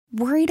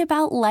Worried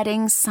about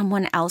letting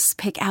someone else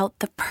pick out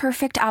the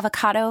perfect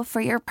avocado for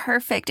your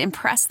perfect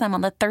impress them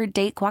on the third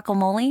date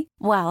guacamole?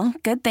 Well,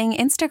 good thing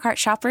Instacart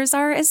shoppers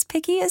are as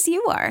picky as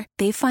you are.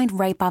 They find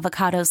ripe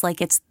avocados like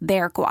it's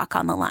their guac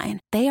on the line.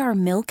 They are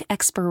milk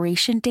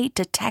expiration date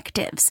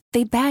detectives.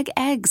 They bag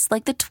eggs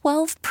like the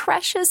 12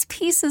 precious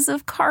pieces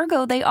of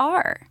cargo they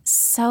are.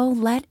 So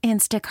let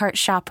Instacart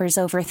shoppers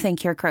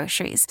overthink your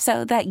groceries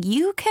so that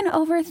you can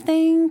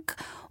overthink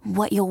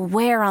what you'll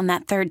wear on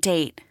that third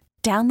date.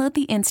 Download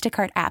the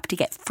Instacart app to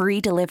get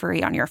free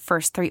delivery on your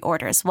first 3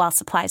 orders while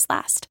supplies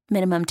last.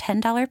 Minimum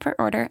 $10 per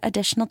order.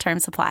 Additional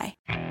terms apply.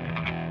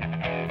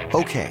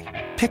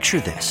 Okay, picture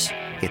this.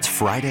 It's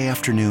Friday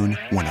afternoon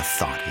when a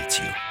thought hits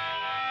you.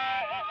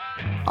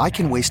 I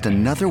can waste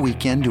another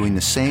weekend doing the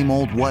same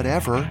old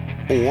whatever,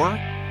 or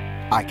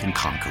I can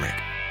conquer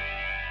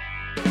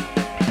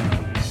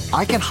it.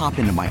 I can hop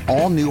into my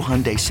all-new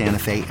Hyundai Santa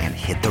Fe and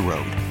hit the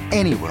road.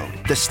 Any road.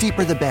 The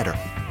steeper, the better.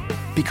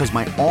 Because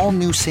my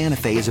all-new Santa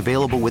Fe is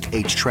available with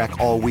H-Track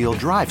all-wheel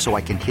drive, so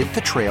I can hit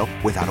the trail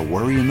without a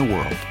worry in the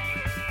world.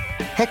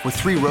 Heck, with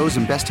 3 rows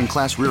and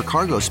best-in-class rear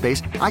cargo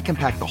space, I can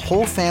pack the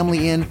whole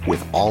family in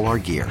with all our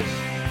gear.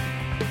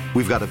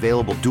 We've got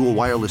available dual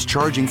wireless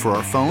charging for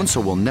our phones,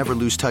 so we'll never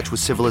lose touch with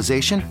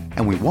civilization,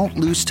 and we won't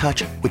lose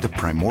touch with the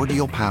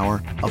primordial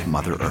power of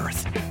Mother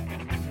Earth.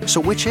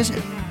 So which is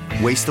it?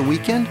 Waste the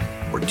weekend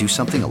or do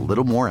something a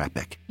little more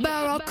epic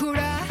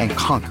and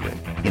conquer it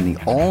in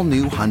the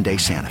all-new Hyundai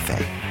Santa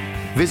Fe?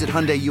 Visit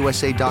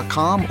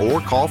HyundaiUSA.com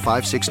or call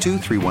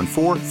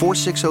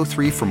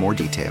 562-314-4603 for more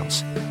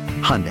details.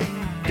 Hyundai,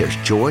 there's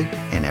joy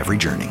in every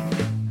journey.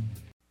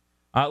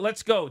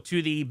 Let's go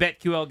to the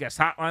BetQL guest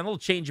hotline. A little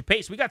change of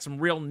pace. We got some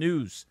real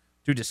news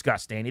to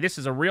discuss, Danny. This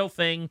is a real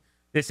thing.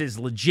 This is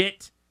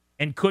legit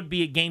and could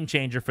be a game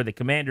changer for the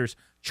Commanders.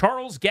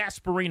 Charles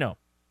Gasparino,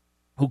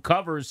 who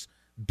covers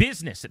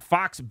business at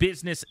Fox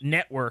Business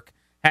Network,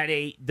 had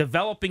a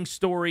developing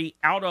story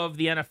out of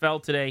the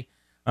NFL today.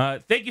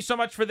 Thank you so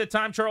much for the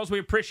time, Charles. We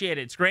appreciate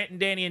it. It's Grant and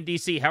Danny in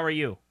D.C. How are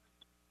you?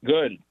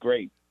 Good.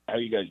 Great. How are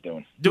you guys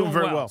doing? Doing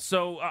very well.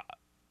 So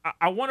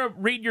I want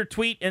to read your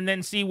tweet and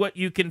then see what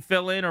you can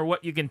fill in or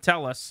what you can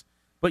tell us.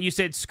 But you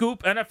said,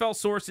 Scoop, NFL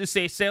sources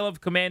say sale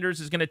of Commanders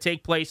is going to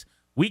take place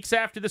weeks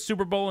after the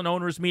Super Bowl and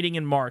owners meeting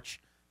in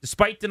March.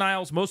 Despite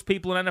denials, most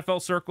people in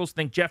NFL circles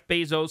think Jeff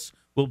Bezos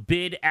will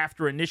bid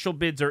after initial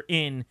bids are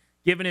in.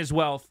 Given his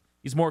wealth,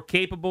 he's more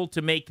capable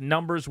to make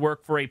numbers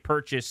work for a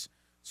purchase.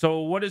 So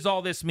what does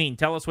all this mean?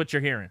 Tell us what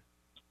you're hearing.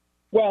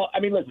 Well, I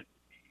mean, listen,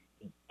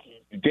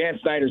 Dan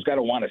Snyder's got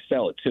to want to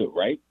sell it too,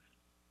 right?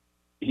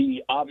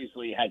 He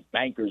obviously has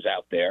bankers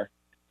out there.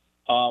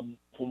 From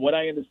what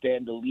I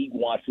understand, the league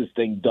wants this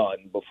thing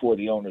done before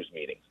the owners'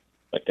 meeting.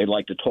 Like, they'd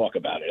like to talk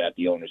about it at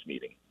the owners'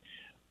 meeting.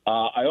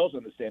 I also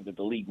understand that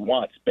the league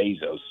wants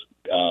Bezos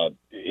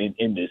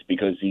in this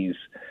because he's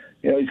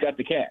got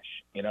the cash.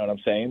 You know what I'm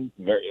saying?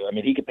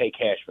 He could pay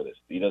cash for this.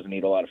 He doesn't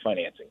need a lot of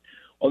financing.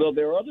 Although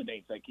there are other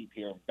names I keep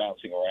hearing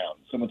bouncing around.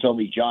 Someone told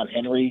me John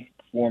Henry,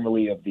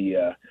 formerly of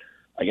the,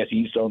 I guess he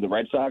used to own the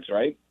Red Sox,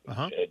 right?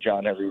 Uh-huh.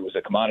 John Henry was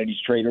a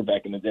commodities trader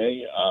back in the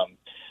day.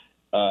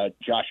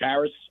 Josh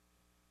Harris,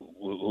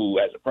 who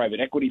has a private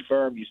equity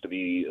firm, used to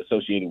be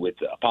associated with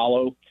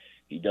Apollo.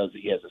 He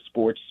has a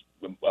sports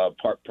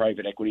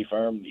private equity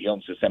firm. He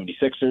owns the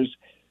 76ers.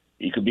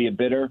 He could be a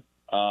bidder.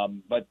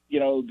 But,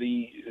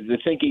 the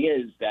thinking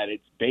is that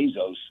it's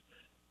Bezos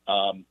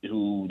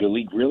who the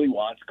league really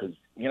wants because,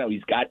 he's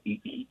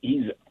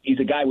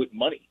a guy with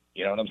money.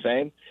 You know what I'm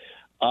saying?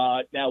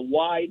 Now,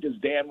 why does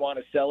Dan want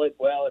to sell it?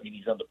 Well,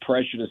 he's under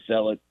pressure to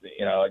sell it.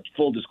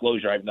 Full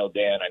disclosure, I know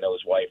Dan. I know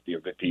his wife. They're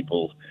good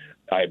people.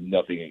 I have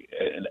nothing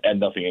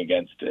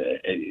against.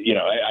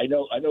 I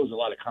know there's a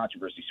lot of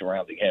controversy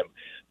surrounding him,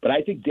 but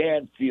I think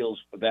Dan feels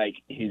like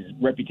his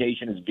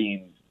reputation is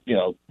being,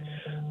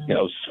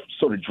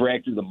 sort of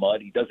dragged through the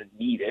mud. He doesn't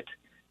need it,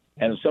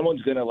 and if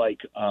someone's going to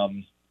write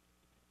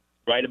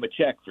him a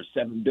check for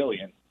 $7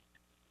 billion,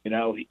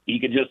 he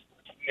could just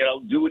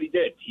do what he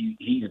did.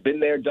 He's been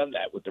there, done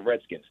that with the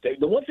Redskins.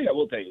 The one thing I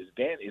will tell you is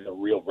Dan is a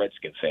real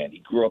Redskin fan. He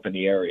grew up in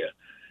the area,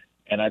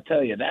 and I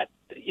tell you that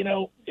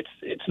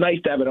it's nice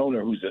to have an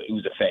owner who's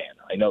a fan.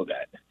 I know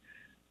that.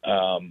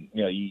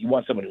 You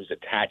want someone who's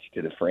attached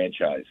to the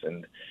franchise,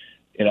 and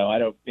I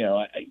don't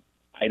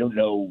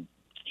know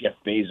Jeff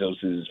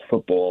Bezos's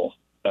football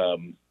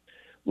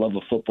love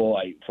of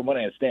football. From what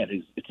I understand,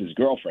 it's his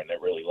girlfriend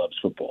that really loves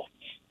football.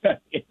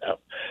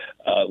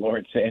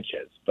 Lauren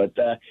Sanchez. But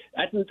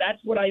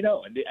that's what I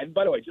know. And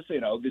by the way, just so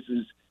you know, this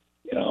is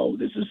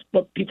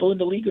what people in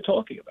the league are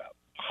talking about.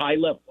 High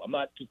level. I'm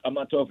not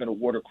talking to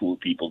water cooler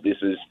people. This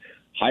is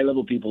high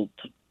level people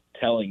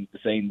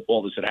saying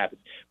all this would happen.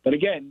 But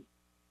again,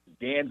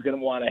 Dan's going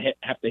to want to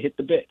have to hit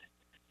the bid,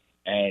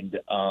 and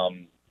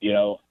I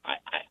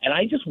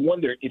just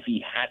wonder if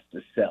he has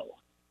to sell.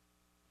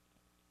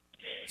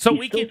 So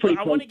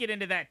I want to get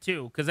into that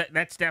too, because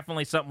that's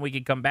definitely something we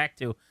could come back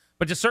to.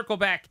 But to circle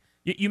back,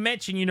 you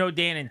mentioned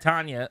Dan and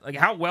Tanya. Like,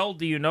 how well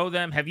do you know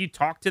them? Have you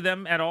talked to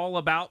them at all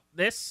about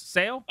this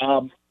sale?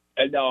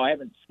 No, I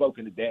haven't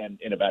spoken to Dan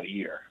in about a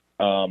year.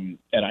 I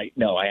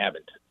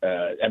haven't.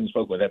 I haven't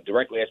spoken with him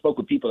directly. I spoke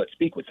with people that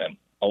speak with him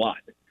a lot.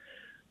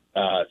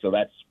 So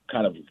that's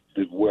kind of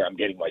where I'm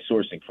getting my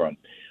sourcing from.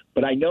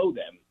 But I know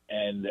them,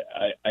 and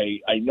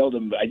I know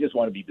them. I just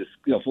want to be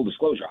full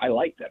disclosure. I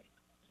like them.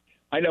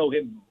 I know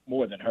him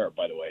more than her,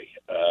 by the way.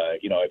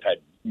 I've had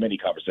many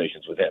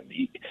conversations with him.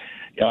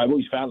 I've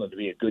always found him to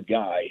be a good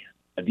guy,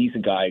 a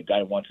decent guy, a guy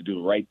who wants to do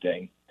the right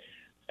thing.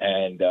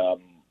 And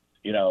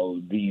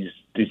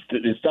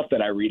this stuff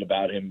that I read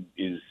about him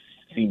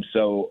seems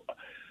so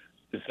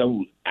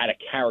out of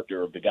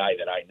character of the guy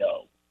that I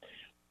know.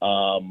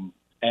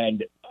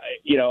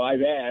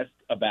 I've asked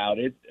about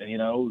it.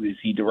 Is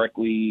he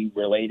directly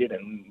related?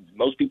 And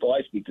most people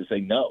I speak to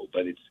say no,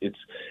 but it's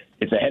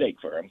a headache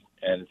for him.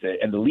 And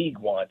the league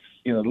wants.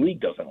 The league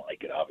doesn't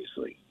like it.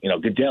 Obviously,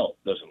 Goodell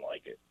doesn't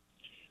like it.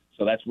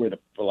 So that's where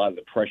a lot of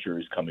the pressure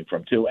is coming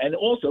from too. And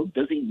also,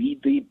 does he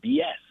need the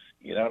BS?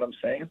 You know what I'm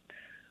saying?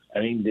 I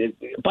mean,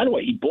 by the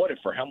way, he bought it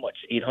for how much?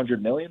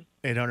 $800 million.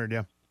 $800,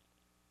 yeah.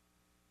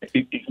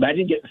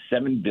 Imagine getting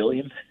 $7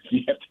 billion.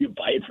 You have to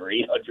buy it for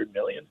 $800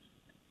 million.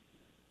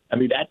 I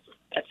mean, that's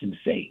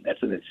insane.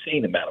 That's an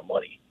insane amount of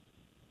money.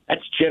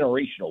 That's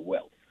generational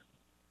wealth,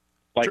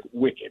 like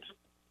wicked.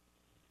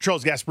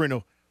 Charles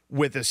Gasparino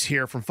with us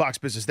here from Fox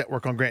Business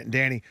Network on Grant and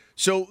Danny.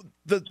 So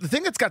the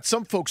thing that's got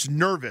some folks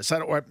nervous,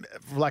 for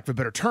lack of a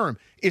better term,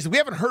 is we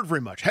haven't heard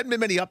very much. Hadn't been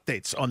many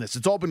updates on this.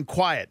 It's all been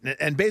quiet,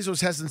 and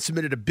Bezos hasn't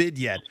submitted a bid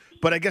yet.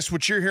 But I guess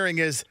what you're hearing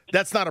is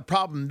that's not a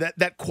problem.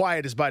 That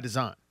quiet is by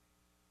design.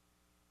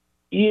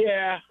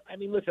 Yeah, I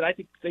mean, listen, I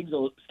think things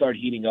will start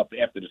heating up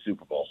after the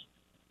Super Bowl.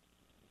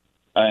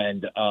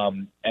 And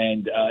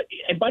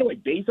by the way,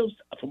 Bezos,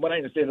 from what I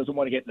understand, doesn't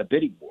want to get in the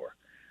bidding war.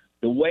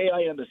 The way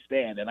I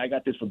understand, and I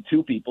got this from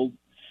two people,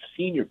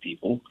 senior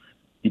people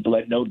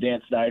that know Dan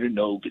Snyder,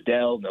 know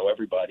Goodell, know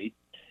everybody,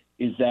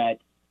 is that,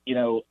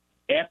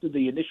 after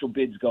the initial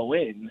bids go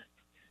in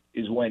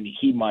is when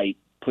he might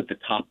put the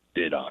top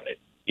bid on it.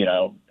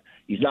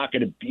 He's not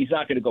going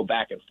to go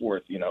back and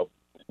forth, in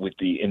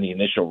the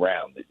initial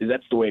round.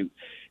 That's the way,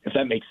 if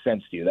that makes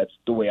sense to you, that's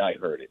the way I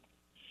heard it.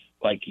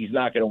 Like, he's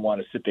not going to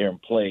want to sit there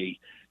and play,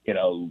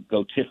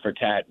 go tit for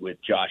tat with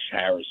Josh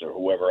Harris or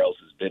whoever else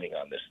is bidding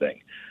on this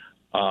thing.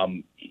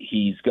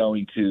 He's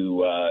going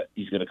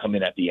to come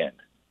in at the end,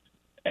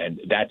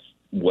 and that's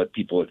what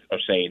people are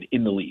saying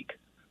in the league.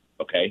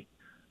 Okay,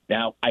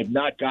 now I've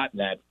not gotten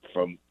that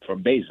from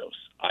Bezos.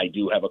 I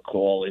do have a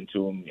call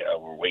into him.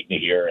 We're waiting to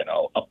hear, and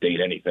I'll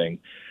update anything.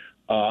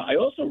 I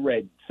also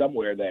read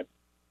somewhere that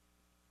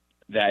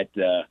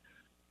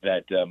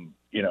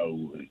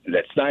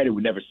Snyder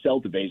would never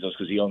sell to Bezos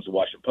because he owns the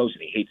Washington Post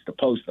and he hates the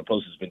Post. And the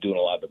Post has been doing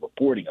a lot of the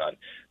reporting on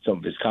some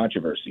of his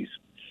controversies.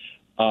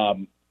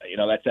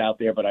 That's out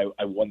there, but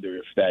I wonder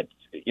if that,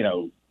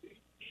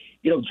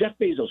 Jeff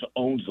Bezos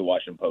owns the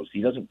Washington Post.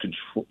 He doesn't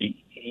control.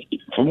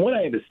 From what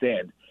I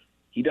understand,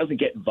 he doesn't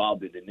get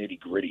involved in the nitty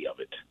gritty of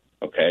it.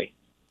 Okay.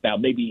 Now,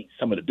 maybe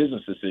some of the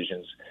business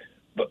decisions,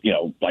 but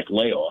like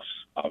layoffs,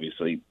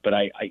 obviously. But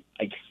I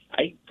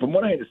from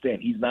what I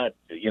understand, he's not,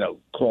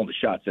 calling the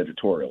shots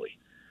editorially.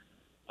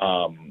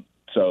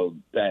 So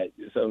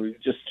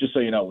just so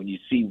you know, when you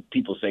see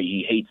people say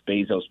he hates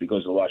Bezos because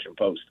of the Washington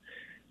Post,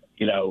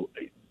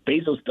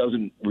 Bezos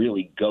doesn't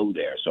really go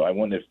there. So I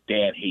wonder if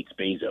Dan hates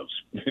Bezos.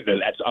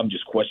 I'm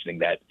just questioning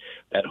that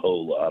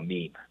whole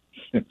meme,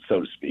 so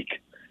to speak.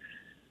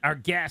 Our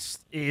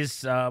guest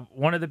is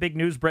one of the big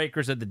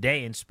newsbreakers of the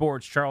day in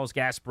sports. Charles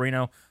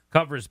Gasparino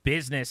covers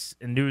business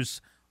and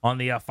news on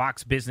the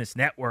Fox Business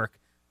Network.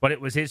 But it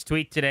was his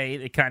tweet today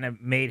that kind of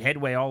made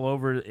headway all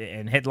over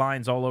and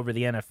headlines all over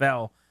the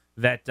NFL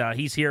that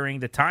he's hearing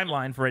the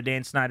timeline for a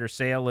Dan Snyder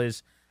sale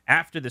is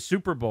after the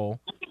Super Bowl.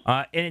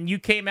 And you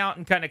came out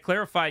and kind of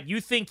clarified you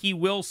think he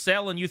will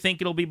sell and you think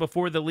it'll be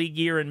before the league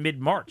year in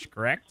mid-March,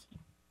 correct?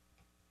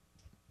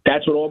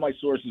 That's what all my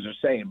sources are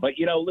saying. But,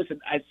 listen,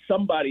 as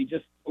somebody,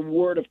 just a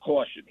word of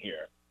caution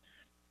here.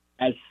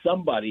 As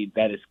somebody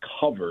that has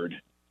covered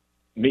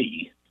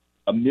me,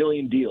 1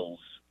 million deals,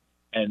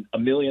 and a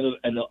million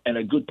and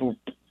a good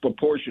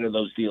proportion of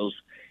those deals,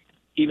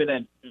 even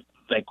at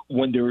like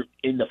when they're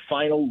in the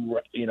final,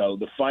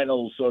 the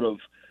final sort of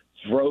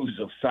throes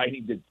of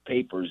signing the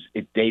papers,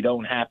 if they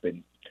don't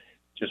happen,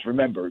 just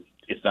remember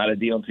it's not a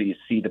deal until you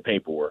see the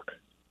paperwork,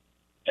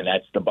 and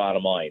that's the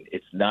bottom line.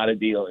 It's not a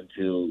deal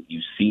until you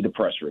see the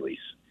press release,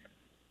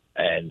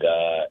 and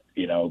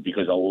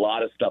because a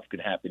lot of stuff can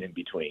happen in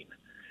between.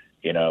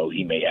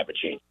 He may have a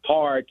change of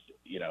heart.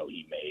 He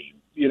may.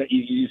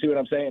 You see what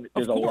I'm saying?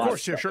 There's a lot. Of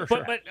course, sure.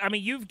 But I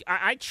mean,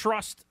 I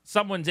trust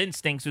someone's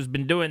instincts who's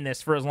been doing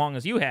this for as long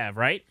as you have,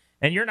 right?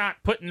 And you're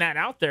not putting that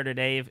out there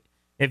today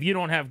if you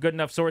don't have good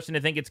enough sourcing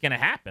to think it's going to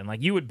happen.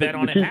 Like you would bet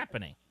on it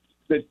happening.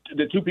 The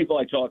two people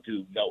I talk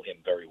to know him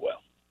very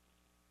well.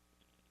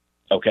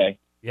 Okay.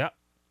 Yep.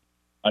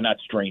 Are not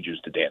strangers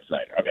to Dan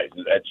Snyder. Okay,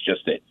 that's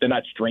just it. They're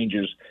not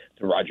strangers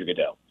to Roger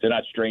Goodell. They're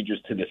not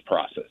strangers to this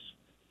process.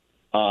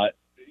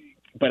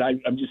 But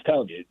I'm just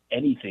telling you,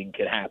 anything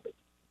can happen.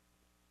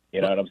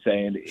 You know what I'm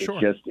saying?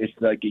 Sure. It's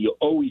like you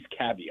always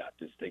caveat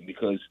this thing,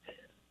 because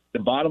the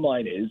bottom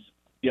line is,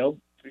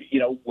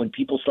 when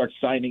people start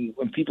seeing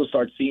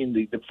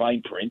the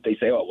fine print, they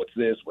say, "Oh, what's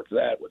this? What's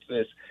that? What's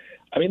this?"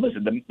 I mean,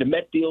 listen, the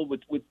Met deal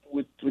with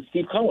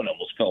Steve Cohen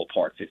almost fell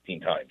apart 15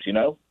 times. You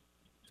know,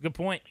 It's a good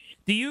point.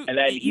 Do you? And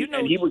then he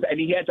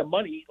had the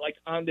money like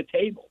on the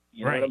table.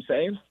 You know what I'm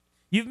saying?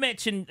 You've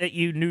mentioned that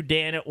you knew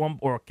Dan at one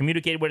or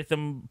communicated with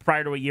him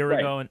prior to a year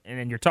ago,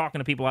 and you're talking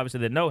to people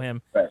obviously that know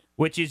him,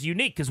 which is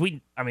unique because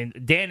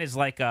Dan is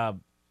like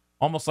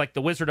almost like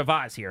the Wizard of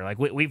Oz here. Like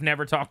we've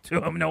never talked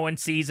to him, no one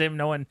sees him,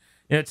 no one.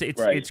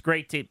 It's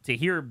great to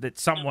hear that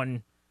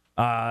someone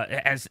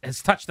has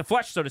touched the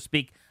flesh, so to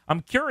speak.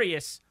 I'm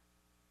curious,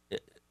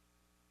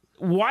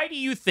 why do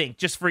you think,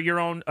 just for your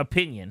own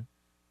opinion,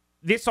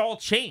 this all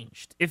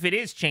changed? If it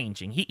is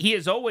changing, he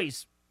has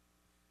always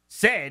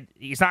said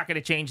he's not going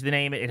to change the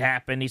name. It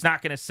happened. He's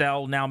not going to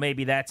sell. Now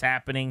maybe that's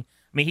happening.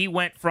 I mean, he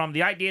went from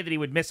the idea that he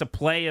would miss a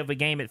play of a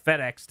game at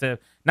FedEx to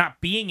not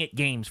being at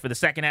games for the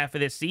second half of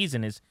this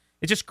season. It's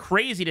just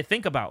crazy to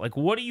think about. Like,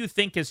 what do you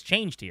think has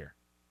changed here?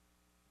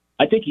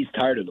 I think he's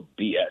tired of the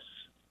BS.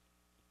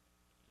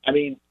 I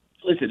mean,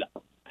 listen,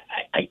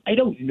 I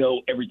don't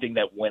know everything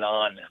that went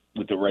on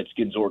with the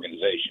Redskins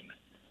organization,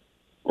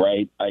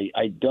 right?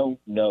 I don't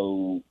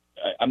know.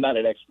 I'm not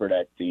an expert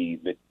at the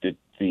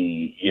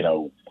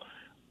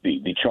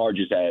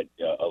charges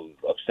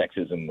of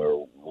sexism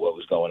or what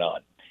was going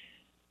on.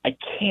 I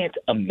can't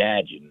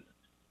imagine,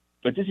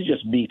 but this is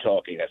just me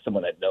talking as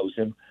someone that knows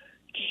him.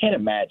 I can't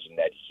imagine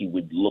that he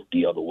would look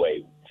the other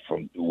way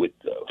from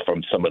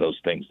some of those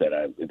things that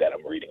I'm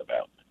reading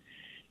about.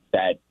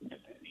 That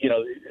he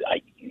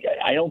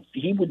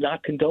would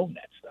not condone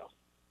that stuff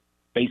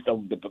based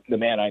on the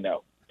man I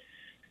know.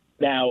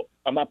 Now,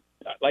 I'm not,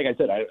 like I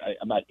said,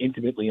 I'm not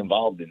intimately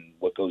involved in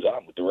what goes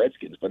on with the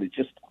Redskins, but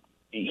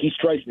he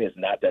strikes me as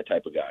not that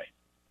type of guy.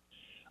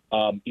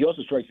 He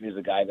also strikes me as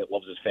a guy that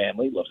loves his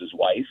family, loves his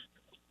wife,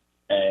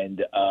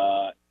 and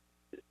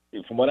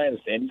from what I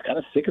understand, he's kind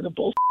of sick of the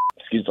bullshit.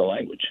 Excuse the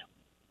language.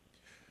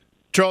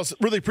 Charles,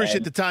 really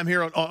appreciate the time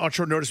here on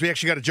short notice. We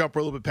actually got to jump a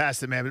little bit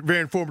past it, man. But very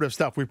informative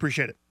stuff. We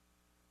appreciate it.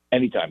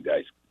 Anytime,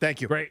 guys.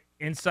 Thank you. Great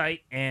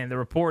insight. And the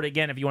report,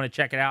 again, if you want to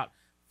check it out,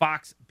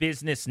 Fox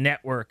Business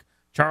Network.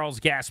 Charles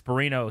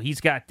Gasparino, he's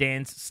got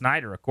Dan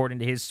Snyder, according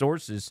to his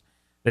sources,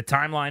 the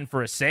timeline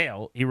for a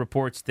sale, he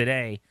reports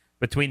today,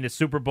 between the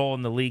Super Bowl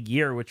and the league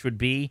year, which would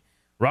be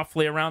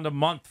roughly around a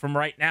month from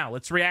right now.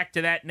 Let's react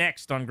to that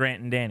next on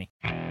Grant and Danny.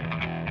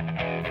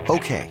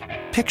 Okay,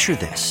 picture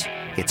this.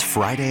 It's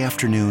Friday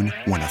afternoon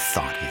when a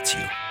thought hits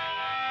you.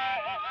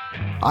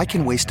 I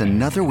can waste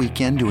another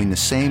weekend doing the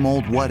same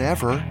old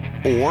whatever,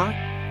 or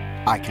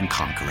I can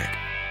conquer it.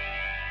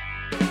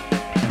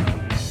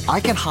 I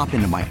can hop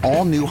into my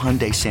all-new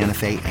Hyundai Santa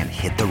Fe and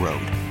hit the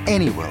road.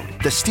 Any road.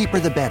 The steeper,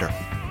 the better.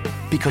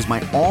 Because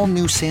my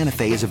all-new Santa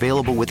Fe is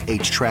available with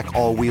H-Track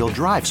all-wheel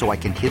drive, so I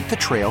can hit the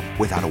trail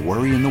without a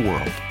worry in the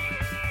world.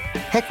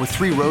 Heck, with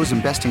 3 rows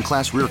and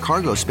best-in-class rear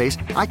cargo space,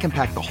 I can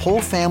pack the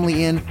whole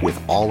family in with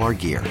all our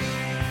gear.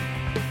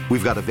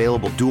 We've got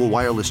available dual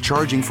wireless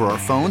charging for our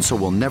phones, so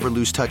we'll never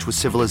lose touch with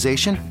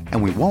civilization,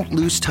 and we won't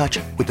lose touch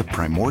with the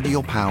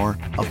primordial power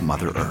of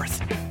Mother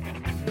Earth.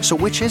 So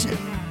which is it?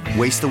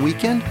 Waste the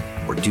weekend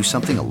or do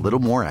something a little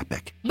more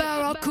epic?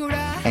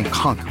 And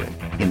conquer it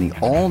in the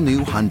all-new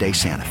Hyundai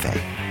Santa Fe.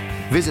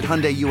 Visit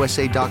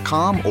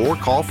HyundaiUSA.com or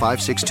call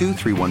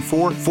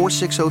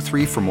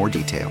 562-314-4603 for more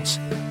details.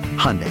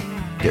 Hyundai,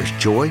 there's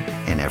joy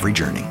in every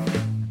journey.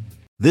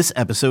 This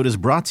episode is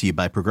brought to you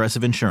by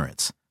Progressive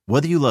Insurance.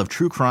 Whether you love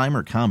true crime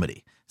or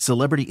comedy,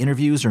 celebrity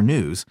interviews or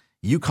news,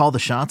 you call the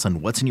shots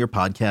on what's in your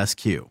podcast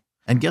queue.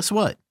 And guess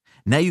what?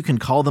 Now you can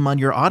call them on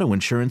your auto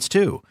insurance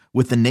too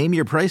with the Name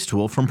Your Price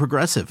tool from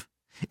Progressive.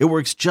 It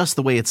works just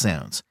the way it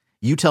sounds.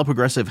 You tell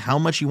Progressive how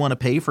much you want to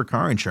pay for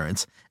car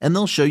insurance, and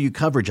they'll show you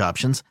coverage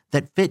options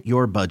that fit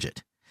your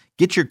budget.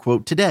 Get your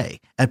quote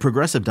today at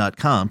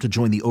Progressive.com to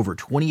join the over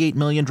 28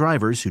 million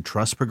drivers who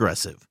trust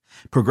Progressive.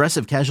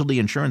 Progressive Casualty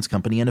Insurance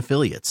Company and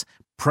Affiliates.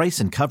 Price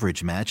and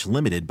coverage match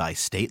limited by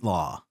state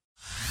law.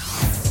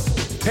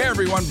 Hey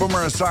everyone, Boomer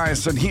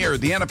Esiason here.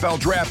 The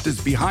NFL Draft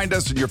is behind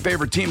us and your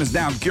favorite team is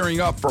now gearing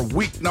up for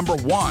week number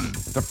 1.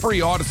 The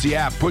free Odyssey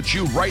app puts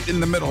you right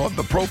in the middle of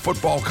the pro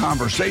football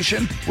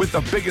conversation with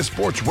the biggest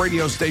sports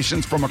radio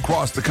stations from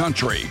across the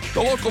country.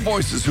 The local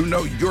voices who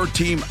know your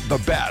team the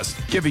best,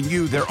 giving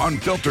you their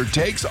unfiltered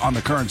takes on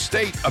the current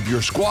state of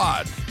your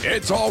squad.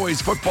 It's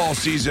always football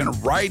season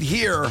right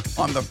here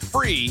on the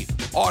free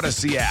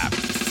Odyssey app.